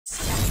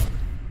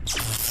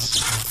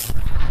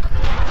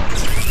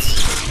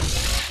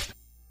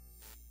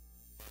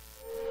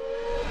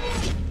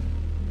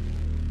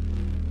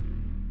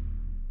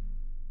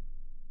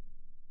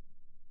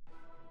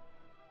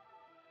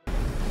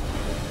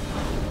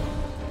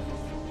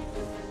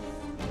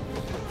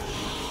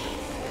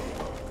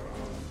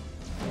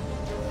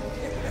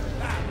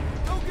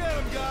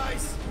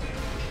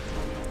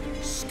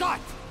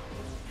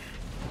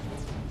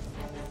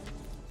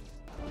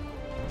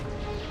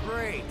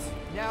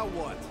Now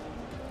what?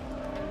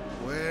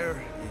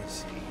 Where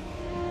is he?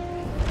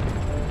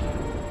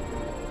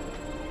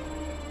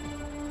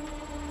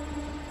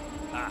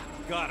 Ah,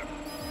 got him.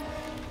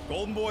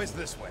 Golden Boy's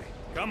this way.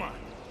 Come on.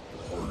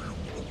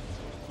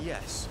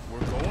 Yes,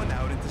 we're going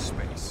out into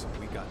space.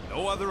 We got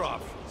no other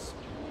options.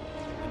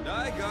 And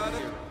I got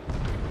it.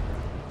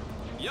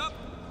 Yup,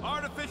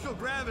 artificial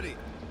gravity.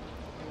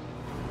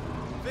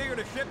 Figured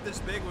a ship this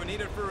big we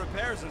need it for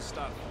repairs and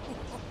stuff.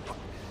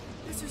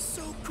 This is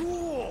so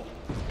cool!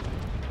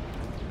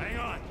 Hang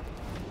on.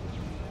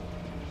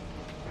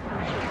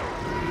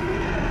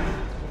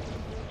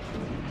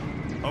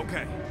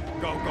 Okay,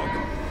 go, go,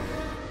 go.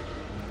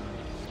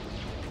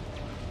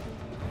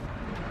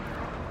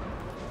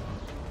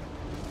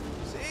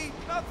 See?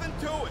 Nothing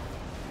to it.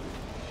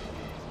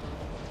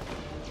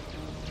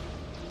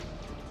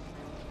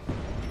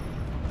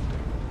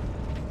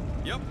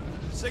 Yep,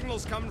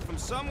 signal's coming from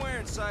somewhere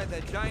inside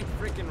that giant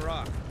freaking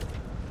rock.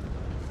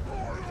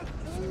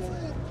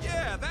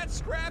 Yeah, that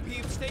scrap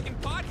heap's taking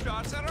pot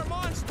shots at our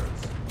monsters.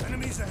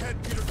 Enemies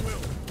ahead, Peter Quill.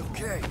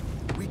 Okay,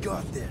 we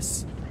got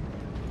this.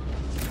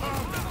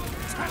 Calm down.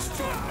 Test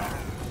your battle.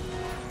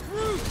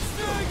 Groot,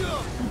 snag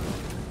him!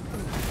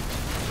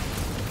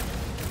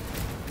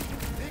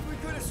 Think we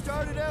could have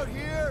started out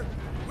here?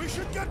 We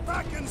should get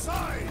back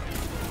inside.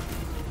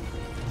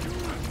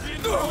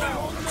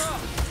 Hold him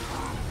up!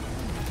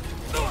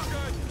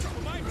 Good.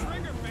 My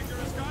trigger finger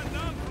has gone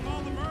numb from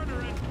all the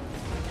murdering.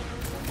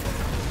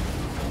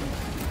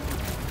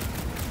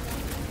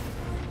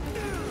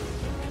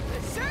 The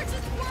church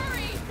is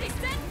worried! They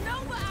sent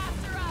Nova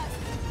after us!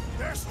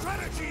 Their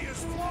strategy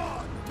is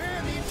flawed.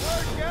 Man, the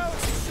entire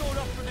galaxy showed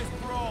up for this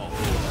brawl.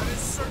 That is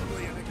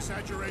certainly an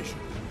exaggeration.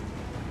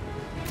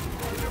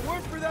 If it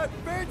weren't for that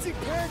fancy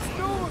pants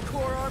Nova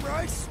Corps armor,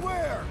 I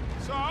swear.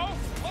 So,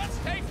 let's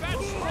take that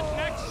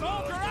split-neck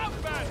soldier out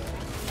then!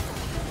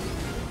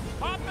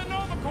 Pop the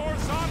Nova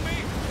Corps on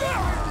me!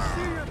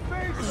 See your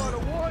face on a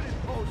wanted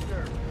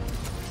poster.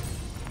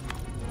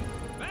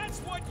 That's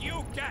what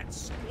you get,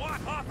 squat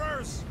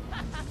hoppers!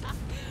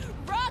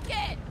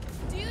 Rocket!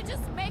 Do you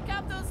just make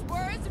up those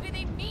words or do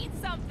they mean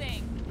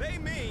something? They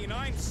mean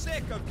I'm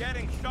sick of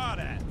getting shot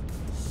at.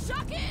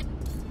 Shuck it!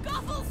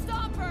 Guffle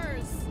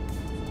stompers!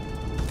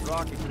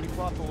 Rocket, can you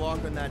pop the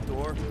lock on that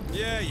door?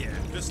 Yeah,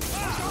 just...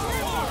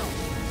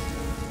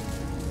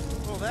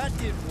 Well, that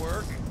didn't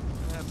work.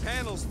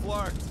 Panel's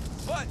flarked,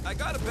 but I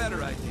got a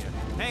better idea.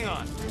 Hang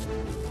on.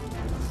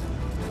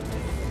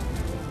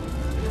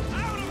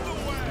 Out of the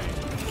way!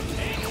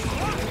 It's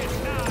rocket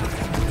time!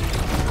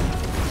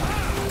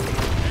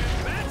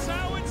 And that's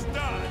how it's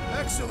done!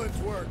 Excellent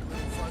work,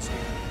 little fuzzy.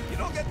 You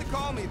don't get to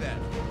call me that.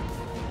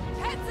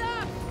 Heads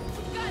up!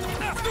 We've got an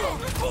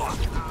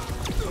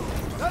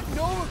That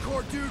Nova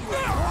Corps dude was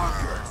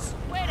bonkers.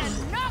 way to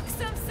knock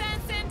some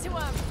sense into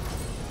him!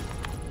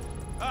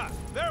 Ah,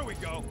 there we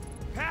go.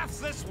 Path's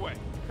this way.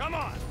 Come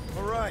on.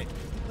 All right,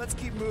 let's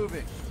keep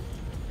moving.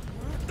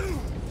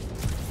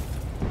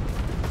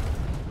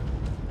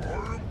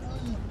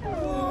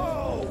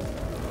 Whoa!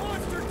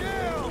 Monster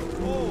down!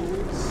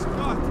 Holy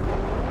Scott.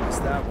 Guess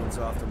that one's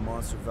off to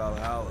Monster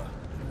Valhalla.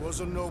 It was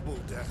a noble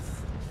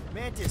death.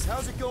 Mantis,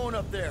 how's it going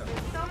up there?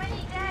 So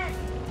many dead.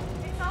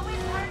 It's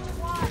always hard to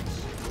watch.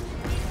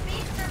 These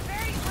beasts are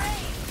very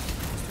brave.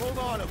 Just hold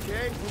on,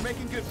 okay? We're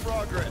making good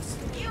progress.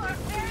 You are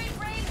very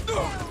brave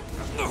too.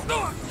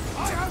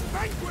 I have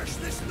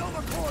vanquished this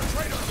Nova Corps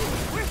traitor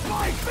with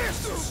my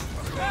fists!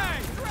 Hey,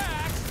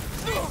 Drax!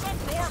 Save some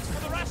dorks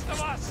for the rest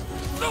of us!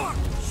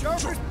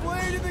 Sharpest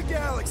blade in the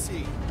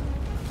galaxy!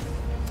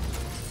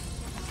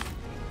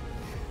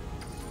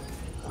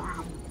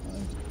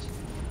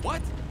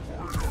 What?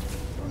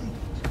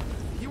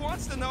 He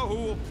wants to know who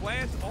will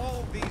plant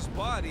all these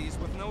bodies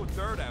with no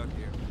dirt out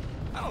here.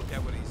 I don't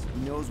get what he's...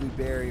 He knows we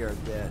bury our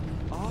dead.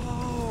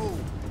 Oh!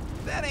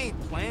 That ain't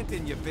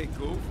planting, you big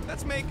goof.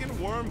 That's making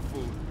worm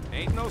food.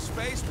 Ain't no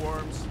space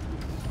worms.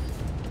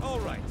 All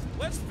right,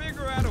 let's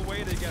figure out a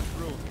way to get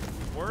through.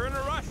 We're in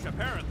a rush,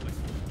 apparently.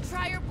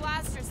 Try your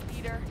blasters,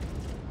 Peter.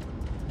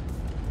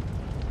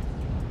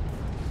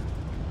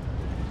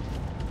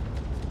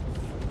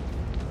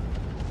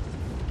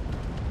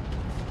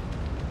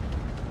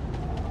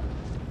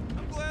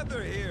 I'm glad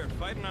they're here,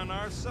 fighting on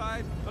our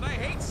side, but I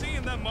hate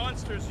seeing them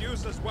monsters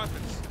used as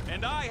weapons.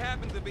 And I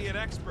happen to be an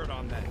expert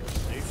on that.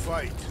 They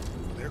fight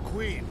for their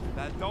queen.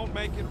 That don't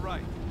make it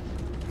right.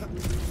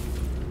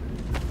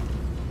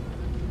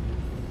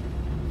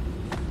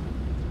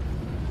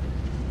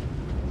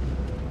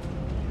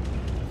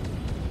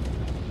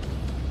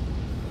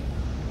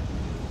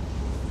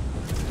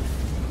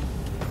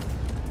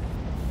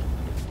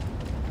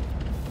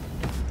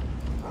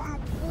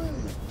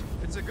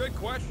 It's a good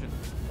question.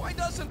 Why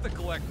doesn't the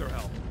collector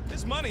help?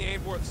 His money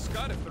ain't worth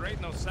scud if there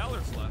ain't no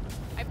sellers left.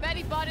 I bet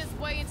he bought his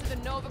way into the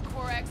Nova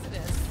Corps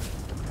exodus.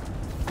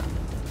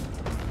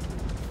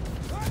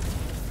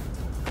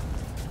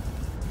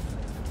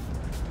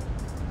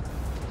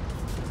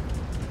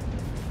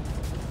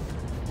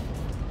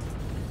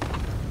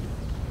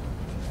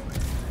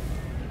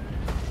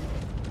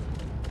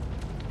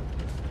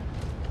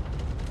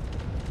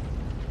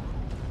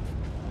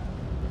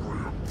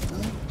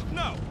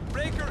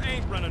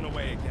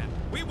 away again.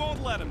 We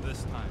won't let him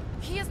this time.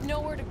 He has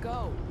nowhere to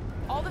go.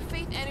 All the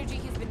faith energy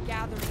he's been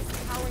gathering is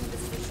powering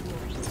this ritual.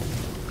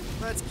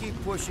 Let's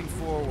keep pushing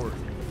forward.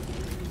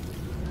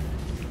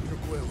 Peter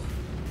Quill,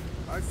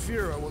 I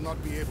fear I will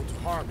not be able to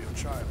harm your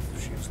child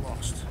if she is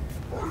lost.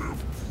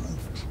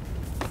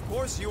 Of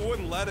course you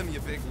wouldn't let him, you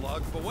big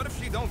lug, but what if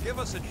she don't give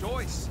us a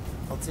choice?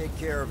 I'll take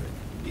care of it.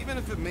 Even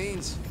if it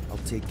means... I'll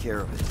take care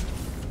of it.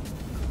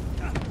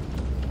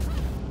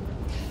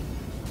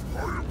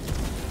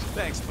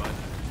 Thanks, bud.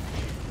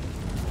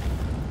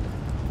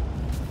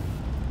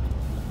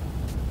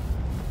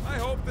 I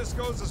hope this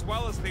goes as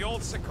well as the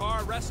old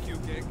Sakaar rescue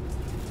gig.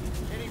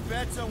 Any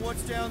bets on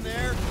what's down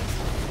there?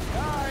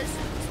 Guys,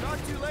 it's not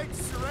too late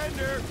to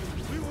surrender.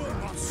 We will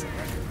not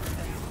surrender.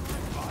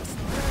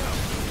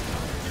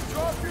 Just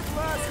drop your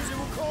blasters and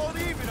we'll call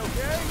it even,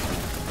 okay?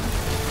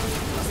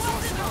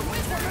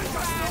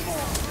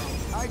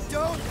 I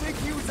don't think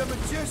he was a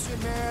magician,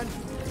 man.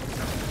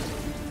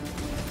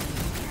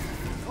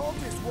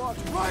 Cultist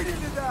walked right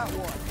into that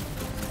one.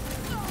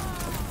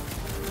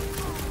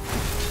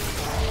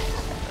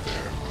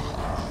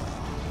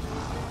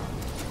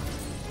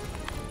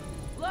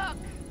 Look,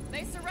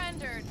 they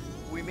surrendered.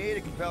 We made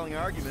a compelling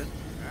argument.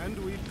 And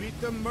we beat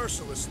them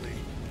mercilessly.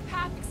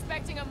 Half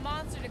expecting a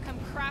monster to come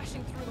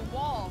crashing through the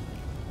wall.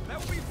 That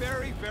would be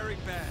very, very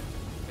bad.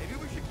 Maybe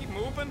we should keep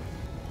moving?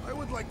 I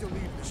would like to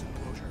leave this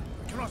enclosure.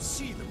 I cannot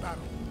see the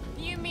battle.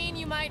 You mean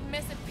you might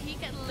miss a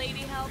peek at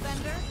Lady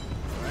Hellbender?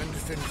 And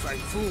Fin Fang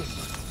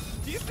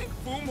Foom. Do you think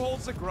Foom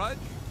holds a grudge?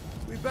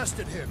 We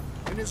bested him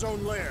in his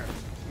own lair.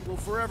 He will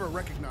forever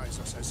recognize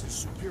us as his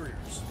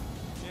superiors.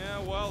 Yeah,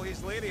 well,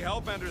 he's Lady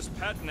Hellbender's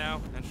pet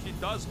now, and she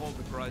does hold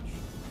a grudge.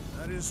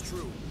 That is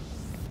true.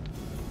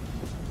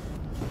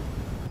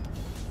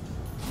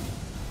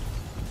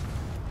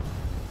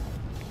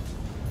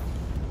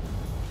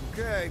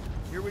 Okay,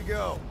 here we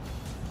go.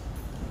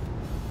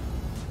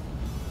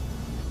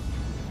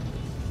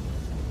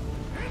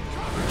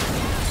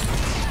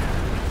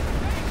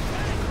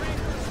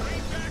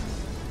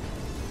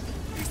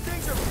 These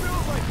things are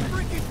built like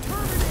freaking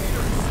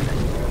Terminators!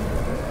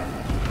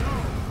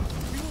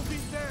 We will be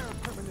there,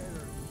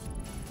 Terminator.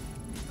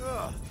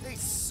 Ugh, they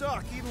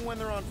suck even when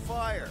they're on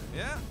fire.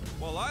 Yeah?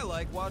 Well, I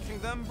like watching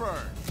them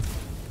burn.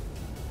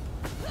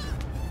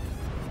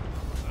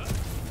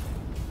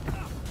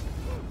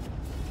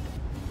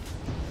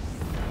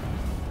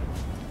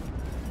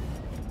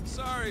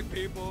 Sorry,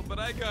 people, but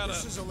I gotta...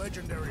 This is a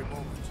legendary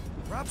moment.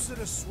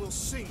 Rhapsodists will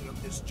sing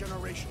of this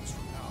generations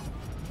from now.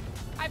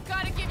 I've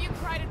got to give you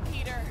credit,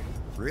 Peter.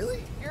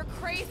 Really? Your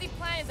crazy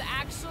plan is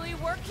actually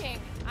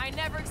working. I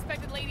never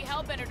expected Lady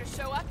Hellbender to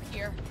show up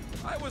here.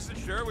 I wasn't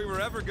sure we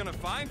were ever gonna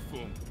find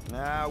Foom.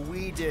 Nah,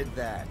 we did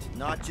that,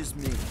 not just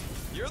me.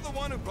 You're the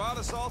one who brought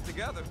us all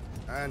together.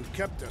 And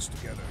kept us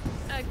together.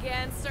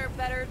 Against our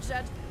better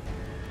judge.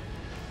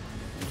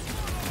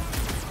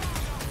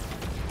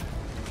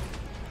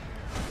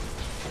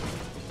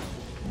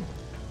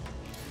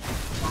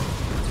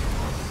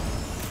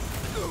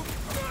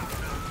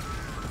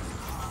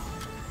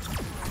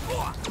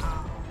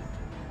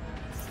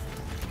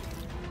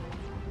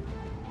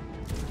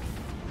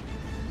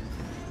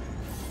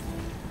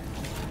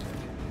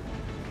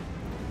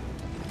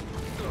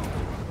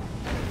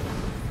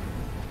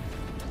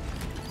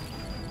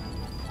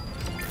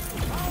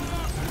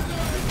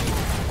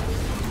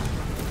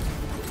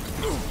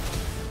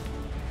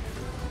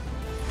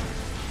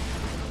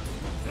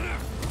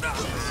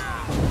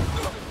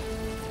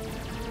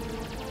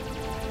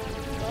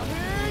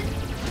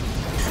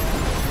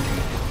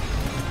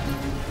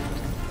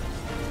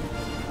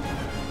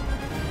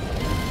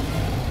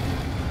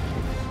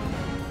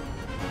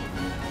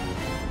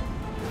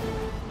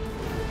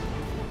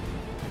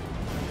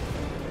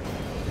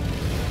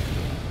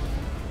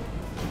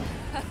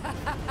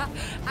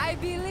 I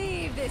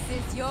believe this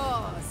is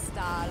yours,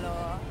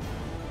 Star-Lord.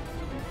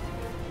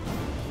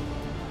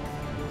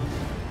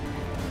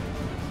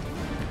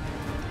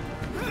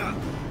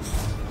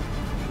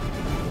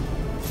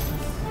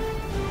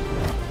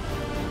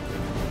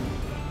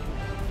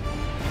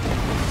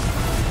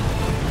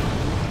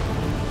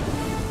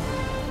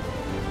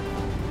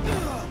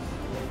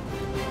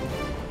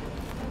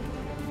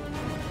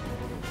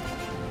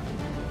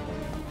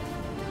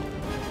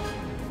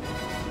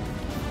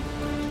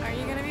 Are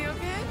you gonna be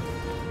okay?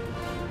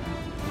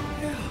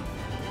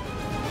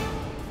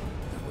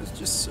 That was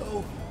just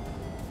so...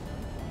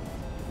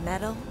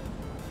 Metal?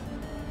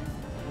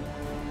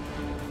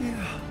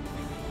 yeah.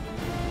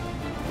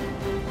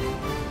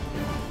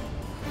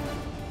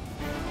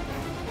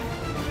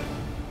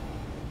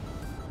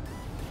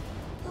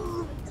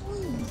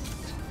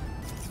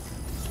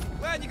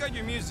 Glad you got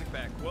your music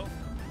back, Quill.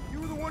 You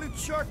were the one who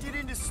chucked it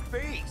into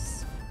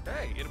space.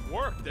 Hey, it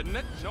worked, didn't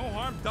it? No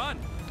harm done.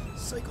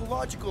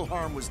 Psychological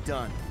harm was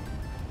done.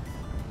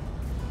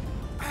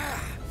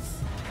 Ah,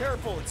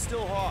 careful, it's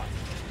still hot.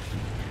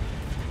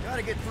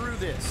 Gotta get through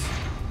this.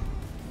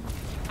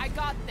 I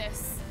got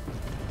this.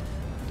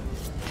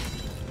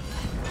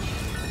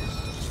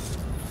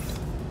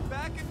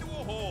 Back into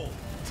a hole.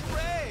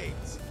 Great!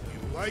 You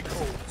Like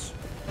holes.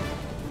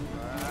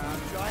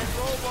 Giant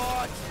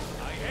robot!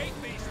 I hate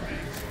these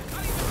things. Not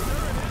even sure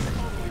it is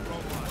totally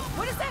robot.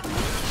 What does that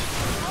mean?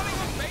 Running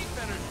with faith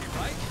energy,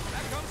 right?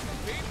 That comes from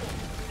people.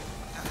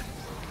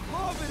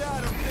 Love it at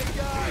him, big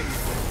guy!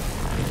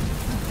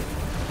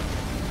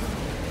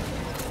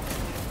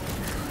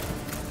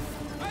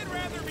 I'd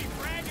rather be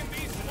fragging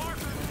these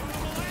markers from a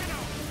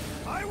Milano.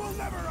 I will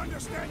never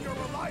understand your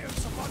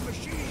reliance upon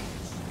machines.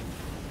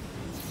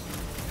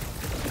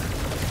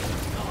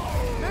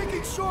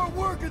 Making short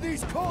work of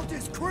these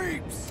cultist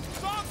creeps!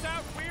 Stomped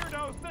out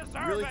weirdos deserve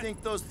You really it.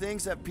 think those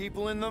things have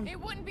people in them? It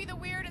wouldn't be the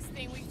weirdest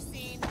thing we've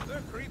seen.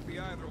 They're creepy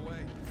either way.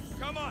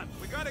 Come on,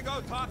 we gotta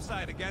go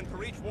topside again to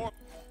reach war.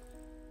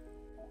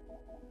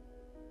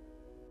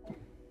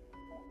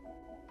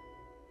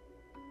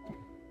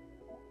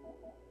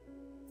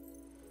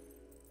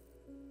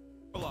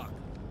 Warlock.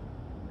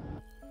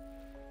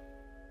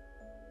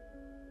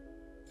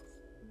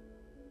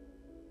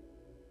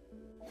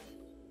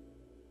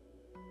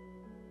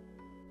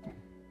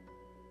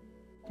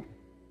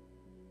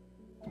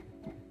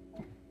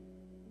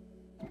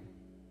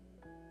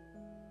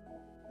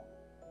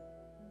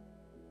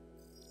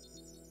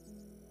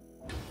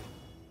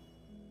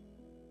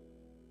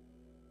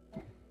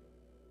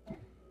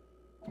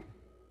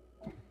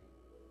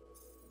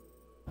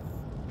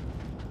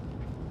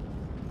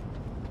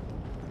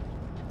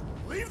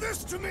 Leave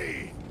this to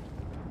me!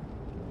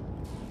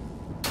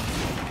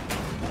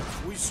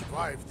 If we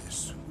survive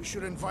this, we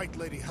should invite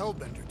Lady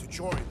Hellbender to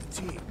join the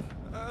team.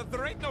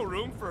 There ain't no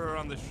room for her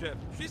on the ship.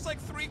 She's like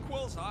 3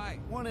 quills high.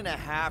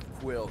 1.5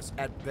 quills,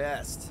 at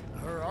best.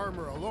 Her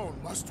armor alone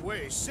must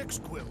weigh 6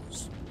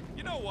 quills.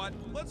 You know what?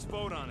 Let's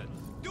vote on it.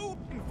 Do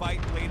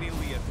invite Lady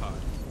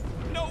Leotard.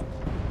 Nope.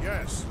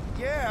 Yes.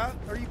 Yeah,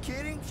 are you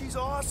kidding? She's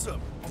awesome.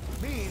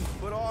 Mean,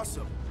 but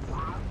awesome.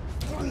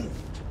 Incoming!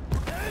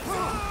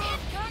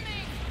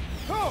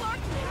 Oh!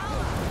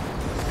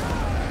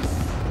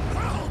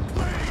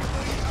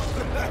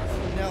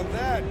 Now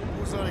that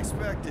was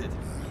unexpected.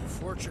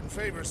 Fortune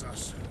favors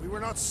us. We were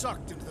not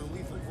sucked into the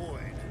lethal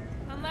void.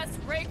 Unless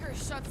Raker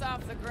shuts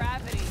off the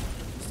gravity.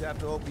 Just have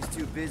to hope he's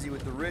too busy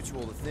with the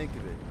ritual to think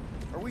of it.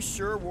 Are we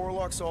sure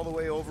Warlock's all the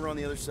way over on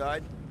the other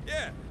side?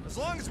 Yeah, as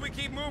long as we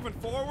keep moving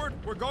forward,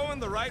 we're going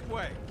the right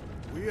way.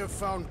 We have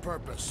found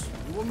purpose.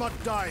 We will not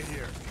die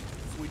here.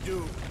 If we do,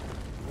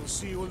 we will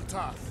see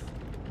Ultath.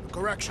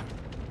 Correction.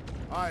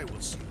 I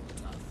will see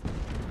Ultath.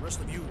 The rest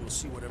of you will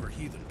see whatever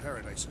heathen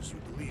paradises you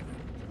believe in.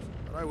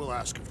 But I will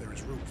ask if there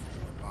is room for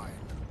you in mine.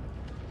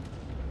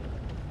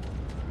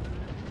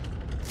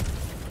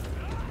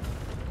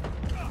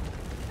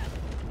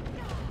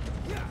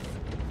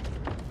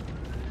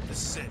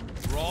 This is it.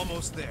 We're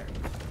almost there.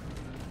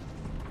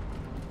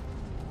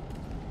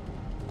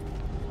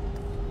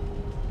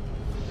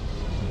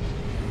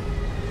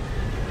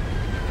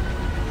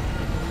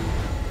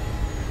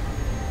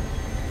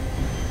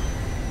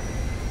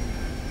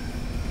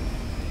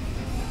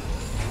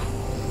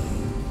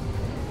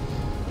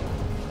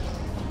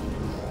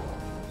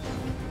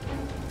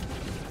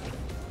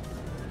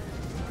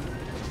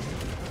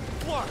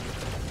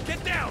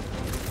 Get down!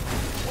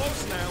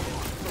 Close now.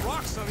 The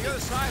rocks on the other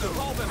side have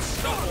all been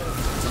stubble.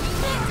 We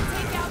need to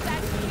take out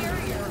that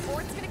carrier,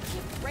 or it's gonna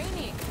keep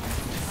raining.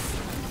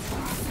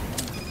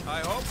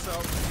 I hope so.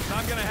 'Cause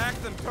I'm gonna hack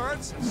them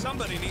turrets, and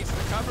somebody needs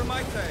to cover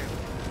my tail.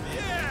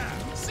 Yeah!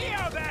 See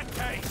how that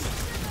tastes!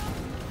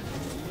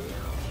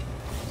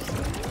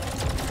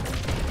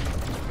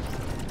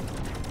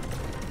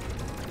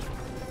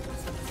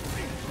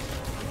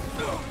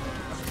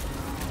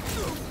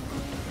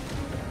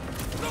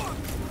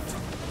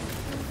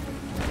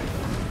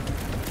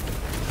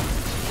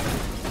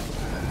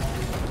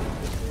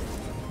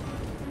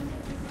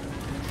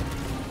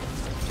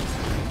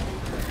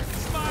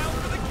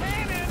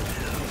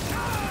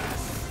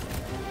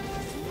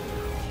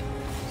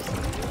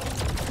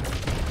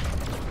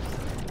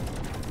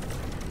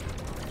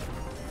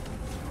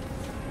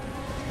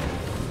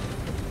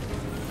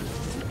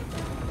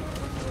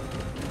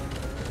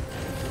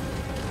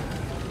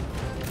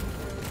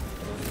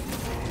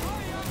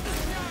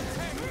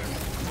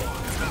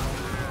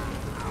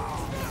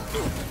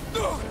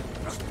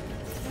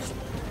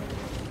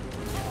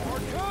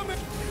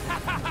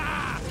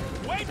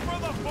 Wait for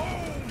the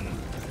boom!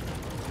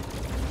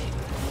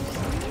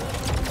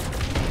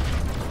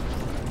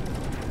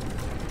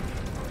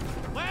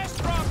 Last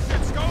drop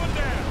ship's going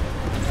down!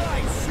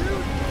 Nice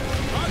shoot!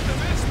 Hard to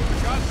miss when we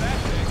got that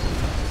thing.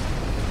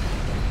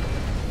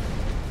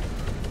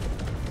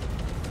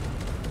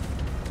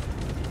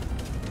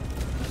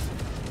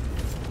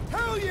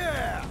 Hell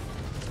yeah!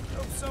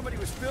 Hope somebody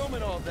was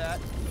filming all that.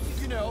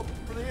 You know,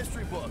 for the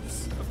history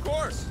books. Of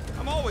course.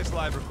 I'm always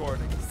live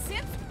recording.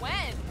 Since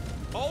when?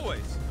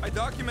 Always. I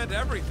document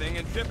everything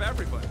and ship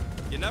everybody.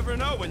 You never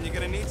know when you're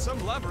gonna need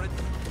some leverage.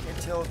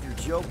 Can't tell if you're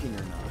joking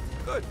or not.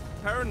 Good.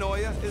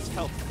 Paranoia is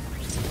helpful.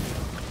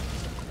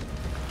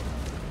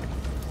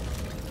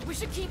 We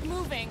should keep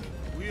moving.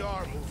 We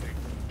are moving.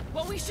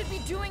 Well, we should be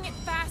doing it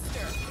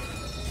faster.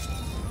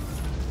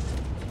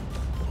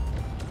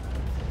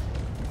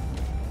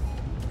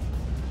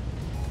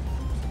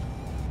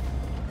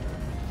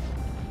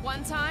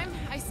 One time,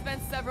 I spent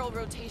several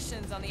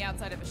rotations on the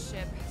outside of a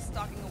ship,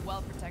 stalking a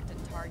well-protected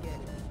target.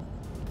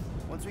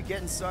 Once we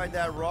get inside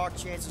that rock,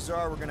 chances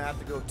are we're gonna have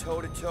to go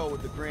toe-to-toe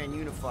with the Grand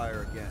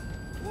Unifier again.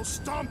 We'll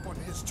stomp on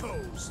his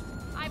toes.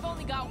 I've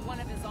only got one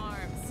of his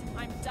arms.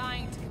 I'm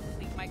dying to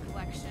complete my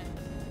collection.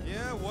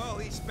 Yeah, well,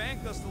 he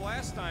spanked us the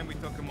last time we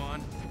took him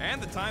on,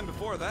 and the time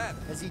before that.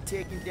 Has he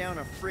taken down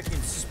a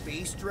frickin'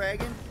 space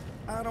dragon?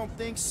 I don't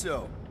think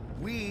so.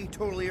 We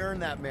totally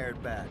earned that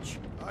merit badge.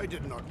 I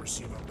did not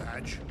receive a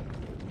badge.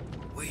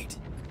 Wait,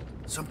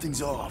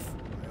 something's off.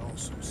 I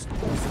also see.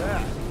 What's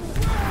that?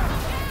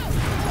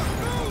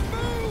 Move!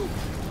 Move!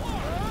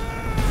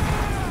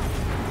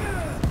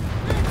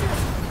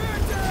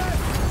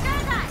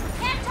 Dragon!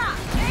 Can't talk!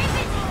 Very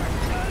busy!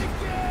 Not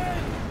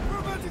again! We're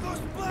about to go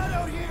splat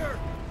out here!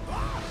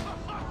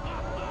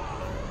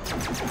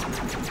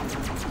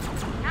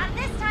 Not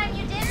this time,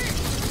 you didn't!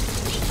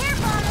 Be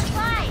careful on the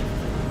slide!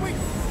 Wait,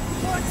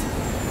 what?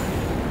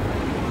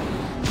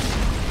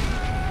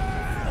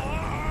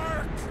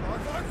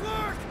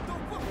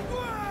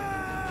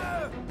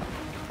 Clark!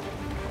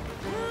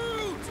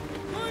 Groot!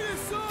 Light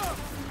us up!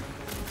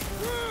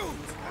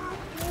 Groot!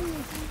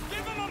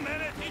 Give him a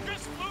minute! He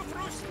just flew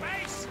through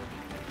space!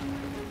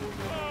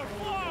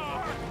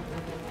 Clark!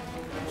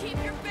 Keep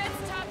your bits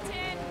tucked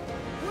in!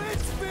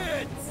 Which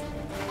bits?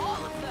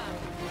 All of them!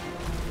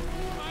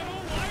 I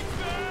don't like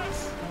this!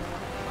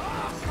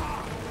 Aha!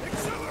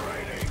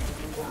 Exhilarating!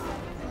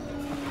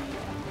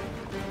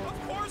 Of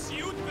course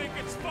you think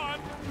it's fun!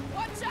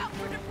 Watch out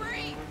for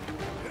debris!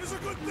 It is a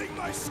good thing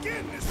my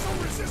skin is so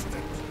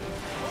resistant.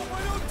 Hope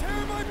I don't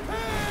tear my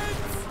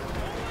pants!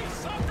 Only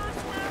suckers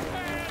wear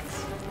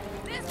pants!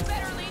 This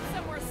better lead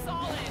somewhere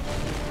solid!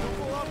 Don't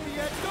fall off the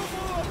edge! Don't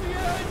fall off the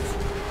edge!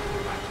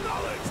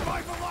 Acknowledge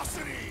my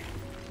velocity!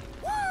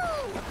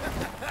 Woo!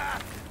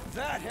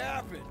 That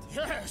happened!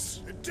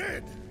 Yes, it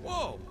did!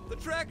 Whoa, the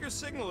tracker's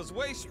signal is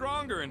way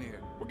stronger in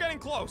here. We're getting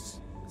close.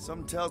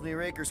 Something tells me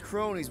Raker's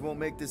cronies won't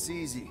make this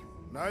easy.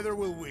 Neither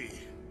will we.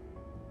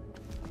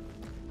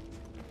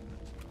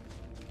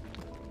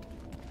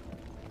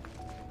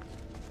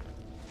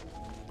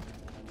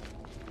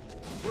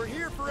 We're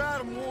here for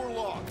Adam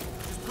Warlock.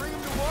 Just bring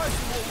him to us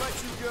and we'll let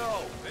you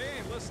go. They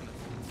ain't listening.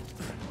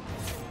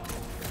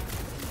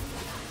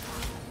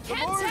 Can't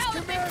Gamora's tell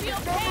if they command feel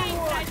is number pain, but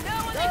I one.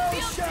 know when Thou they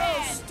feel shalt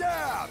dead!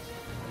 stab!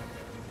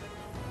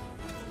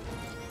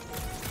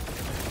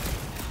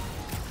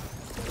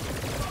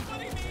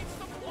 Somebody needs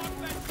to plug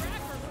that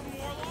tracker from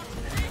Warlock's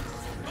feet!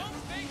 Those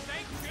things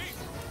ain't cheap!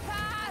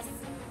 Pass!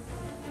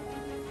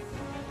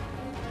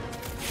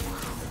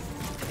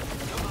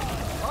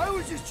 I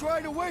was just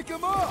trying to wake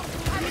him up!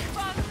 Having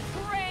fun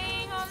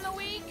preying on the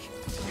weak?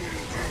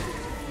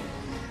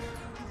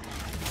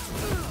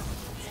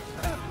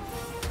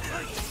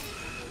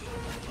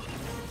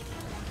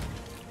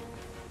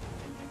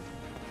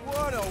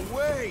 What a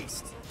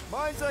waste!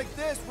 Mines like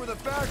this were the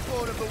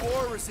backbone of the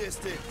war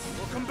resistance.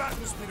 We're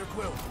combatants, Peter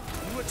Quill.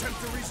 You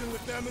attempt to reason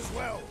with them as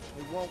well.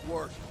 It won't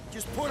work.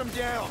 Just put him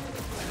down.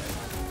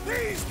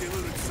 These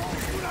deluded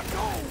souls do not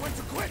know when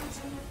to quit.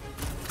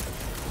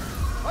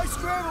 I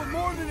scrambled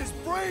more than his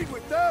brain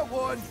with that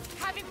one.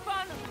 Having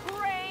fun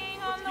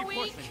preying on the Keep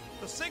weak? pushing.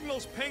 The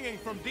signal's pinging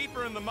from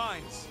deeper in the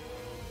mines.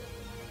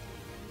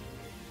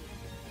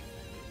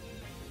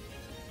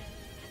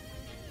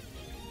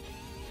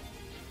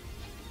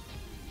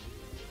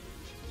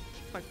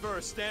 My fur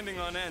is standing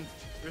on end.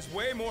 There's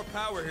way more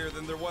power here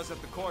than there was at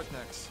the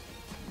Cortex.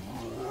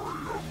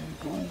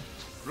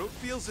 Groot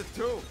feels it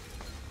too.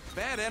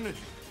 Bad energy.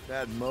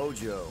 Bad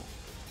mojo.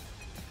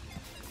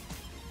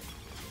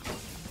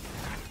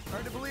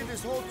 Hard to believe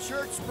this whole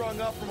church sprung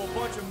up from a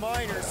bunch of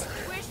miners.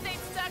 Wish they'd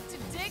stuck to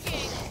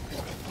digging.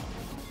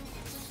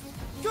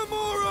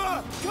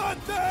 Gamora!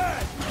 Cut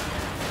that!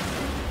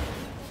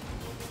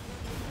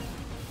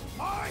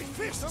 My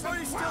fists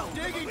Somebody's have still wound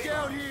the digging believer.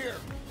 down here.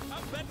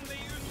 I'm betting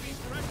they use these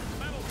precious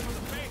metals for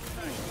the base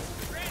tank.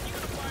 The Grand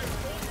Unifier's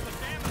gold for the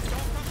damage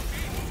don't come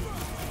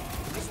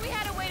cheap. Wish we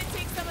had a way to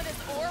take some of this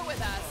ore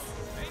with us.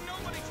 Ain't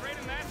nobody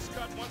trading that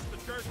scud once the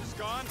church is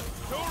gone.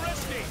 Too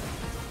risky.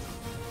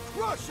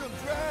 Crush him,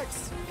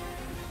 Drax!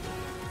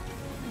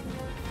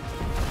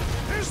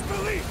 His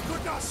belief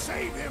could not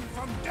save him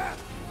from death.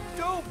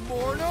 Don't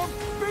mourn him!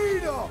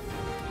 Beat him!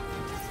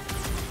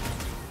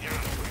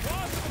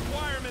 Clause of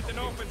acquirement in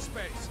open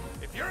space.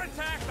 If you're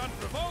attacked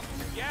unprovoked,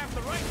 you have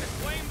the right to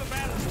claim the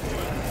battlefield.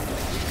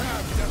 We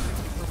have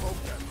definitely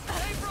provoked them.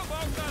 They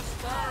provoked us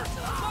first,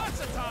 lots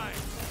of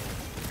times.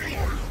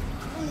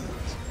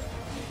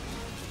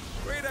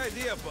 Great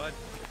idea, bud.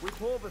 If we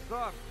pull this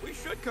off, we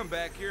should come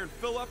back here and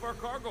fill up our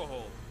cargo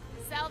hold.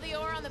 Sell the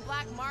ore on the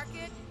black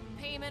market?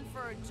 Payment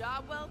for a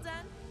job well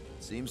done?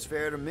 Seems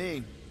fair to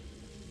me.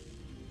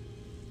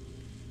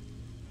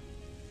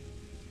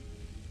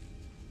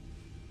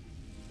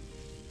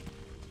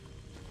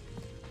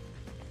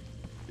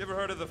 You ever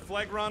heard of the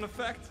Phlegron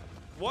effect?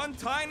 One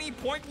tiny,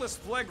 pointless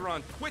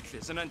Phlegron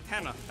twitches an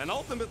antenna and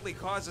ultimately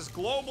causes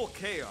global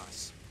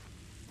chaos.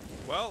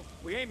 Well,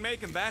 we ain't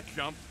making that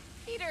jump.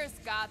 Peter's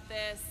got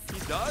this. He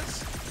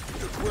does?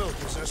 Peter Quill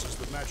possesses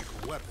the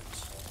magical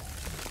weapons.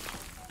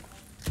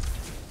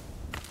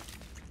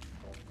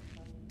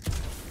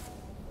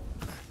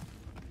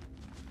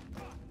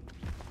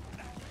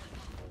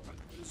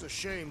 It's a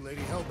shame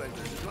Lady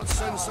Hellbender did not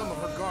send some of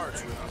her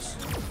guards with us.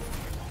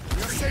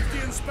 We are safety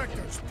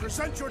inspectors.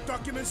 Present your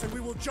documents and we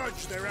will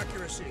judge their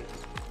accuracy.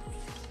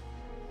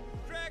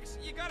 Drax,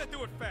 you gotta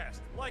do it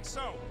fast, like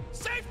so.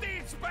 Safety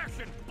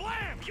inspection!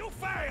 Blam! You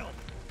failed!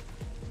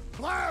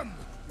 Blam!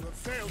 You have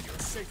failed your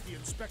safety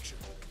inspection.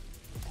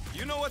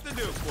 You know what to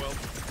do, Quill.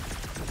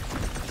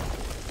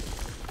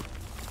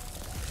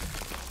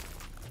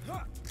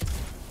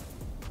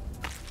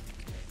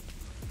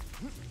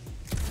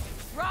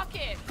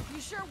 Rocket! You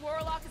sure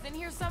Warlock is in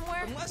here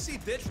somewhere? Unless he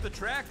ditched the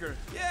tracker,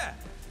 yeah.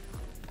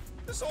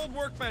 This old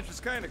workbench is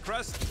kinda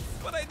crusty,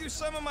 but I do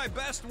some of my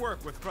best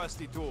work with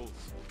crusty tools.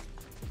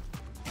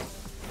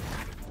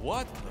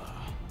 What the?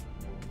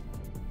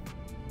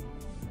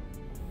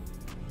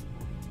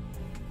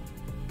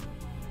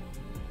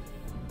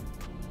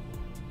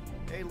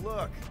 Hey,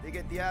 look, they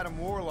get the Adam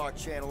Warlock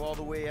channel all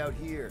the way out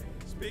here.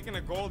 Speaking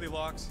of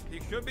Goldilocks, he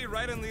should be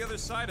right on the other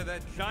side of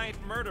that giant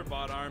murder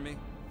bot army.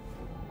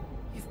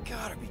 You've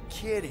gotta be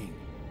kidding.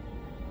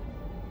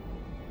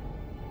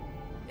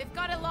 They've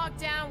got it locked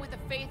down with a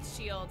faith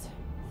shield.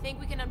 Think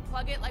we can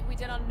unplug it like we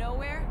did on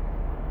Nowhere?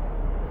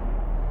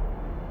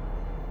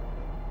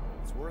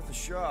 It's worth a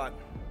shot.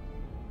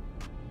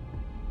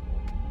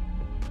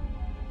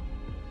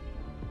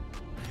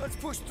 Let's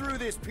push through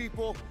this,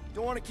 people.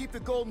 Don't want to keep the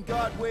Golden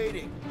God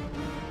waiting.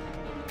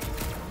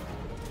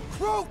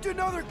 Croaked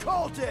another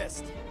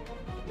cultist!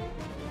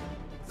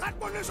 That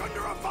one is under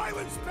a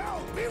violent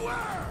spell!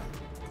 Beware!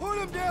 Put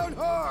him down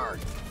hard!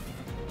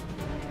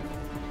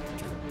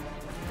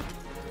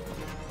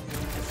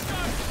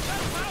 Stop!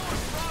 That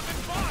power's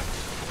robbing bots!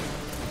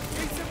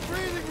 Need some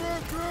breathing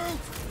room, Groot!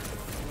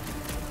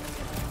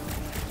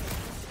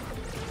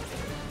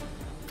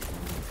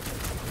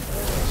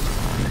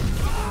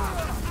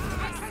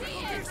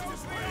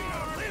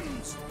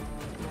 Limbs!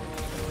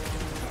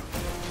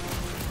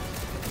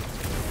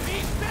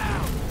 He's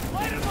down!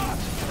 Light him up!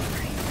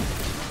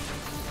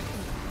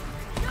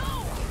 No!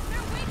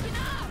 They're waking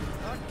up!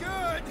 Not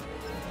good!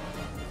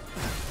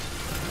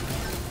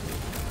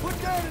 Put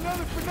down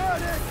another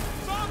fanatic!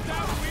 Some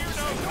down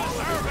weirdos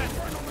deserve it!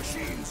 Infernal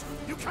machines!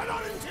 You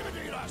cannot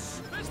intimidate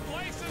us! This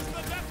place is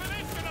the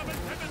definition of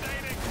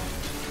intimidating!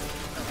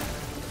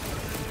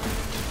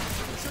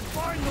 We should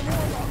find the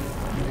Warlock!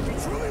 He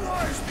truly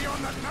lies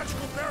beyond that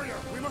magical barrier!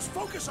 We must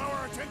focus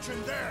our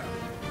attention there!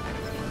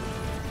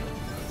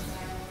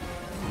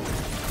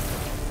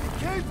 He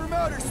came from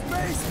outer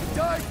space and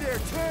died there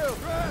too!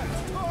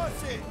 Drax,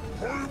 toss it!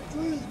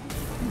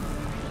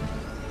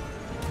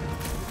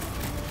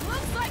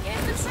 Looks like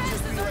his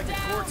defenses Be are like a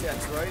down!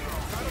 vortex, right?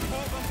 Gotta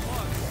pull them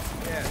plugs.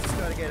 Yeah, just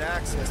gotta get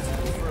access to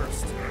them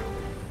first.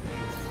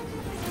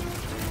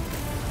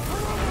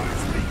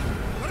 Paralyze me!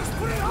 Let us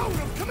put it out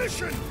of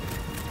commission!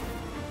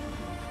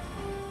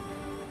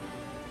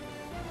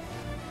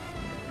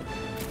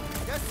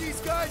 Guess these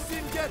guys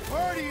didn't get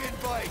party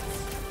invites!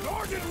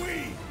 Nor did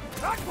we!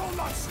 That will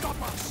not stop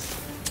us!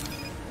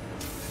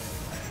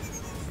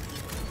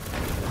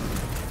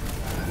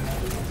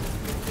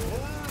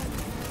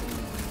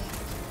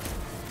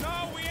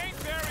 No, we ain't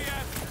there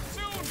yet!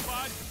 Soon,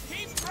 bud!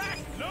 Keep track!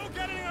 No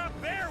getting up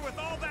there with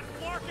all that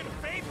Flarkin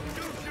faith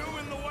juju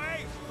in the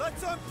way!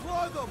 Let's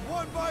unplug them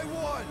one by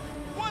one!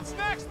 What's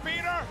next,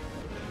 Peter?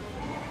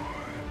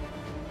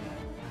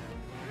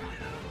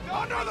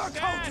 Another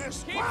Dad,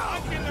 cultist! keep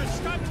Wow! punching the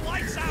scud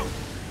lights out!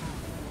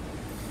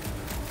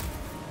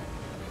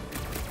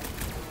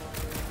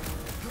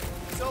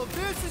 So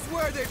this is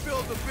where they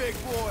build the big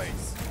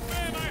boys!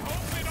 Man, I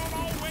hope they don't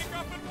all wake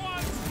up at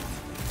once!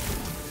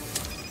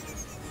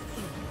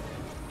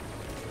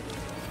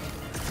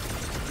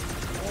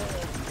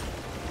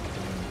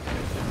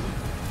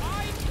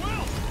 I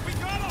will! We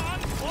gotta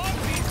unplug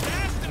these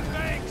Aston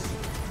banks!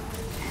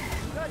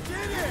 I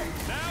did it!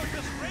 Now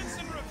just rinse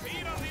and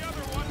repeat on the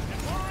other one,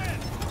 and we're in!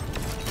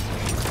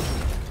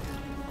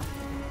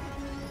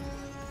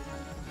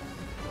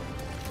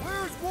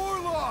 Where's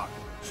Warlock?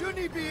 Shouldn't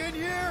he be in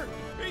here?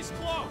 He's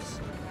close!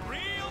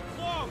 Real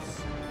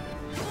close!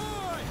 Come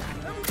on!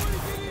 Everybody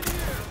get in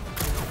here!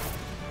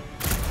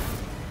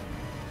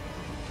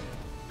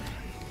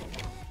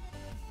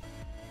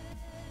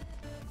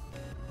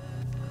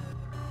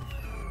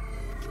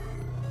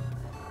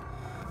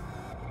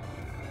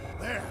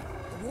 There!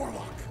 The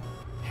Warlock!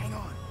 Hang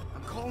on.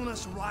 I'm calling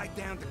us a ride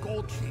down to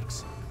Gold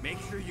Cheeks. Make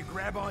sure you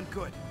grab on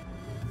good.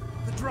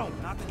 The drone,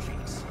 not the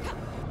cheeks.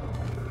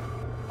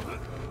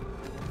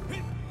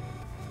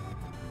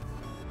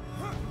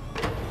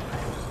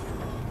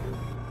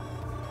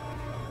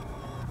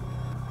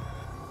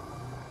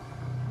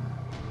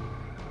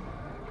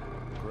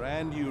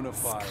 Grand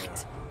Unifier.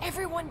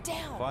 Everyone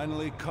down!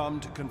 Finally come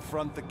to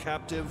confront the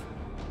captive,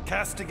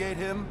 castigate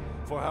him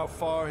for how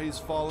far he's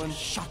fallen.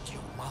 Shut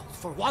your mouth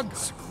for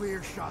once.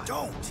 Clear shot.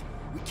 Don't!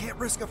 We can't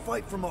risk a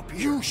fight from up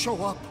here. You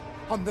show up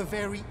on the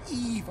very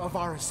eve of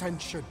our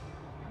ascension.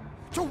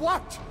 To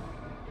what?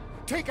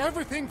 Take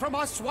everything from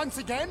us once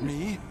again?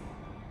 Me?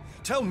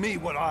 Tell me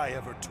what I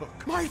ever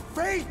took. My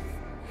faith!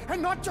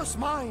 And not just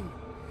mine.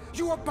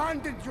 You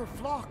abandoned your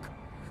flock.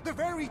 The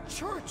very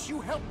church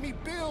you helped me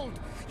build.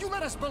 You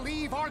let us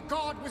believe our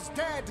God was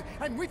dead,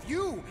 and with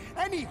you,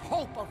 any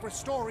hope of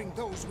restoring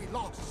those we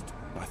lost.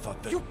 I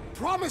thought that... You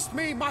promised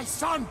me, my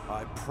son!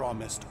 I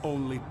promised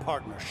only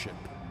partnership.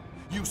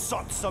 You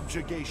sought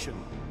subjugation.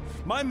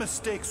 My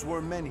mistakes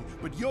were many,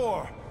 but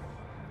your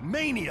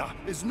mania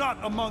is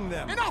not among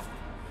them. Enough!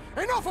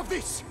 Enough of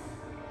this!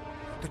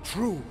 The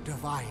true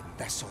divine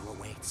vessel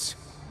awaits.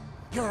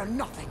 You're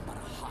nothing but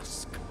a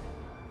husk.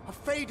 A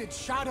faded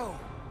shadow.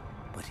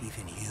 But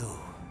even you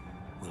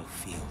will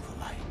feel the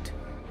light.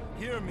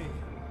 Hear me.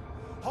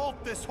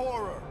 Halt this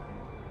horror.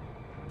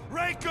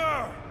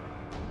 Raker!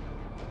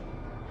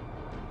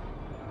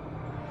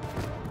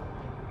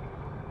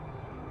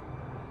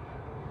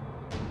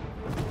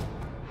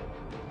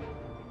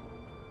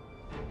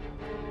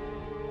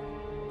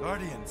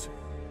 Guardians,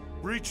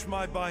 breach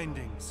my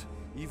bindings.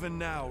 Even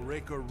now,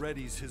 Raker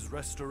readies his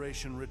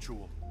restoration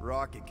ritual.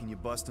 Rocket, can you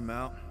bust him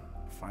out?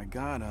 If I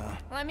gotta...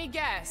 Let me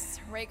guess.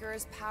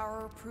 Raker's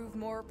power proved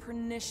more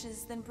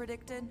pernicious than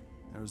predicted?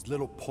 There's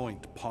little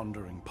point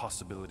pondering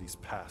possibilities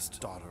past,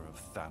 daughter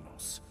of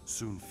Thanos.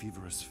 Soon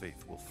feverous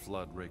faith will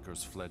flood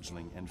Raker's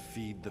fledgling and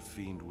feed the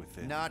fiend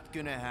within. Not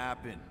gonna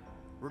happen.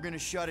 We're gonna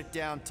shut it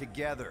down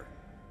together.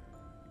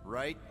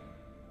 Right?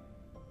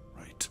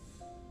 Right.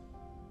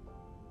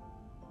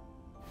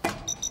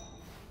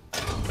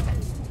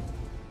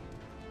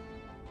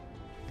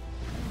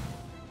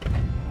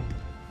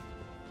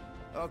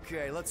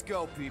 Okay, let's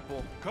go,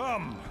 people.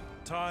 Come!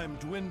 Time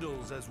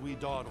dwindles as we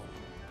dawdle.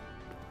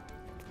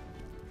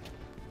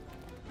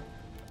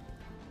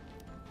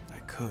 I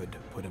could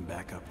put him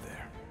back up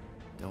there.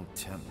 Don't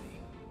tempt me.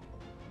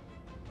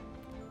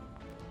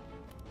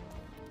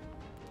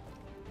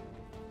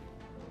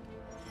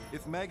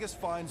 If Magus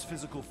finds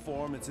physical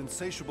form, its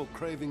insatiable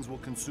cravings will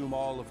consume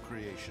all of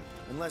creation.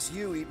 Unless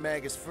you eat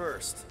Magus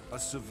first. A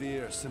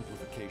severe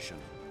simplification.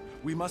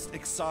 We must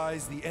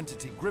excise the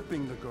entity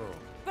gripping the girl.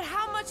 But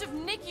how much of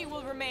Nikki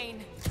will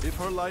remain? If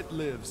her light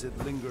lives, it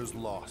lingers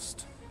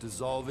lost,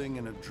 dissolving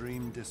in a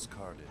dream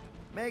discarded.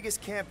 Magus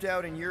camped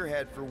out in your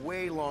head for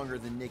way longer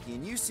than Nikki,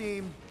 and you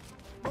seem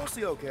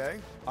mostly okay.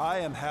 I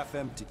am half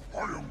empty.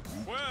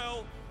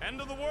 Well,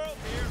 end of the world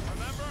here,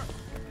 remember?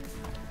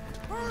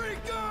 Hurry,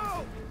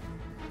 go!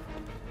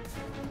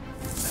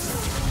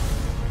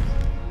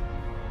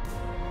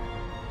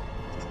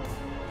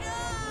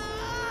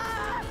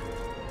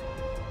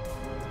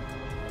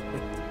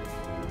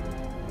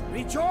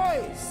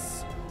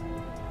 Rejoice!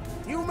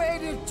 You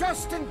made it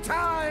just in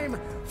time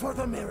for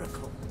the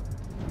miracle.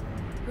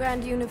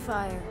 Grand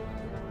Unifier,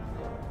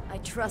 I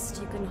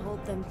trust you can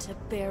hold them to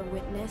bear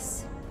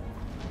witness?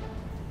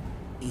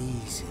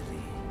 Easily.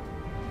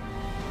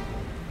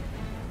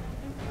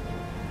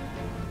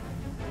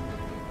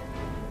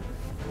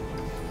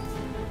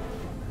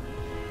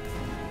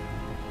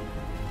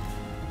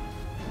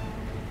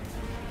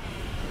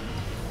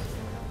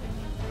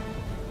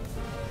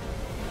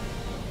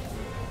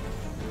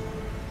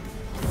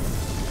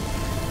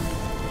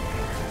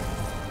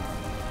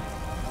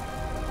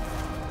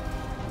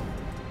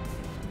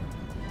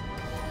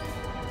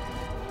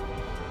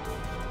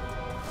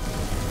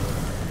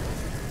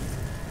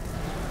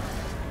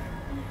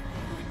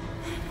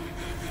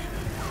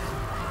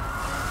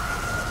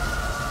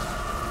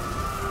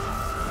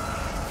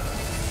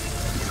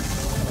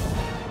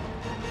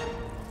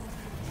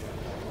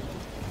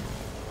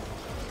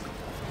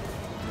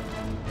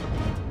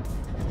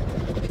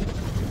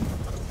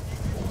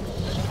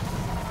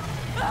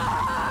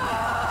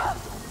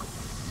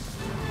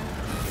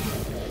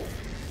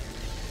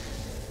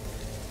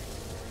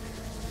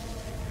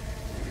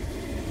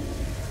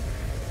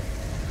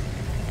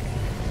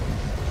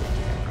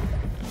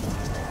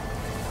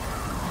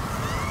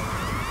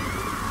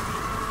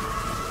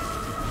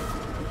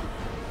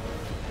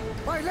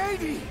 My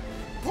lady,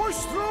 push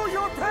through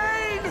your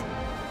pain!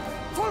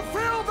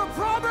 Fulfill the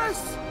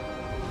promise!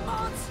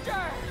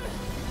 Monster!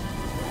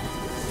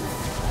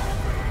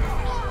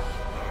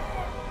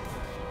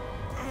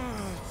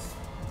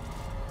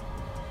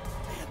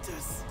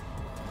 Mantis!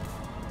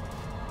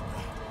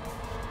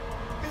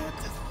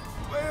 Mantis,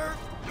 where?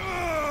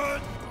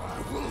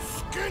 I will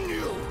skin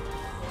you!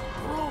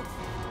 Groot,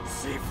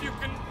 see if you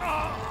can...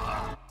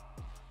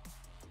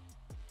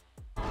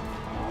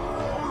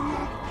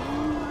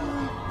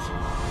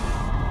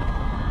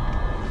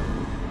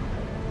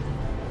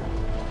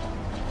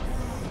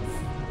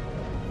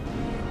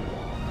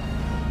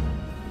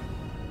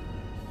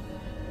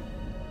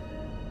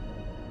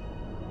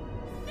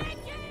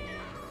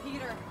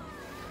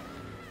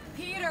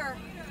 Peter!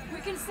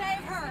 We can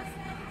save her!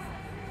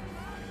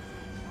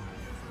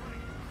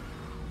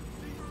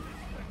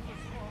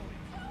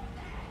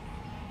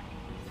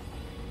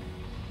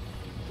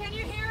 Can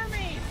you hear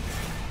me?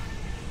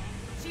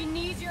 She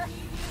needs your...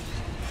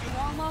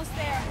 You're almost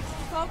there.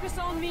 Focus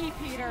on me,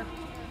 Peter.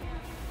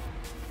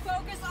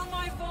 Focus on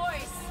my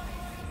voice.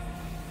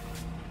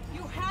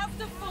 You have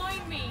to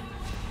find me.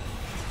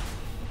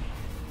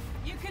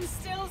 You can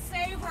still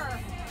save her.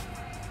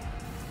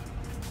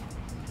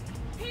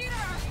 Peter!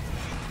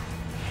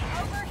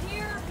 Over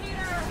here,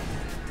 Peter!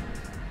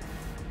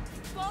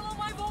 Follow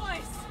my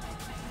voice.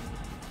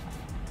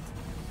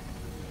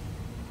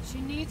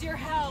 She needs your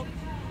help.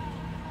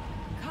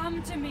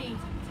 Come to me.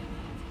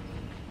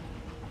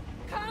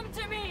 Come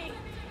to me!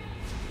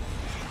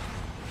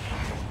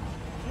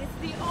 It's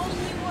the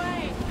only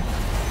way!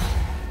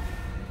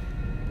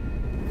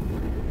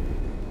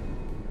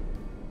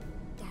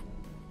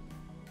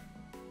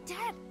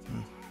 Dad!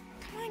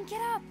 Come on,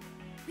 get up!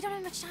 We don't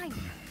have much time.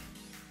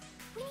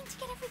 We need to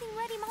get everything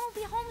ready. Mom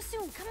will be home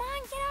soon. Come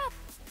on, get up!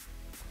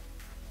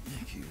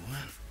 Nikki,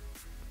 what?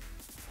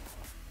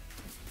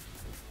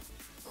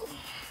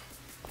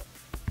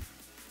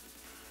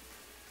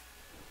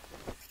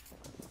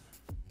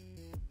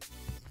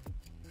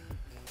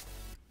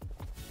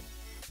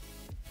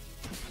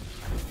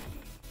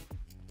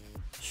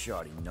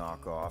 Shoddy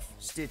knockoff.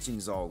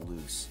 Stitching's all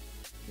loose.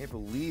 Can't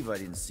believe I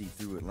didn't see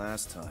through it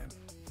last time.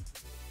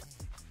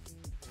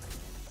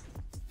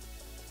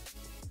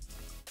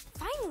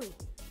 Finally!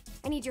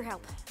 I need your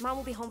help. Mom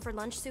will be home for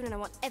lunch soon and I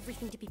want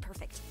everything to be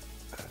perfect.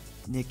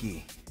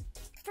 Nikki.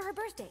 For her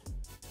birthday.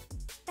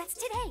 That's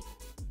today.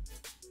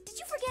 Did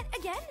you forget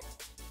again?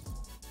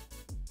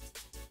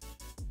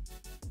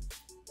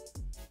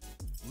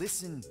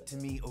 Listen to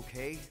me,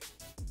 okay?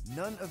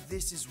 None of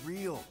this is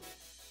real.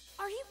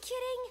 Are you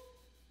kidding?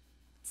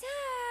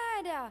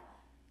 Dad!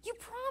 You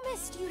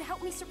promised you'd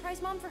help me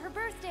surprise Mom for her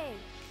birthday.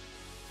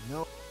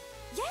 No.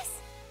 Yes!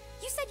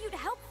 You said you'd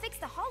help fix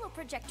the holo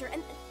projector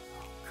and...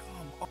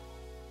 Come on.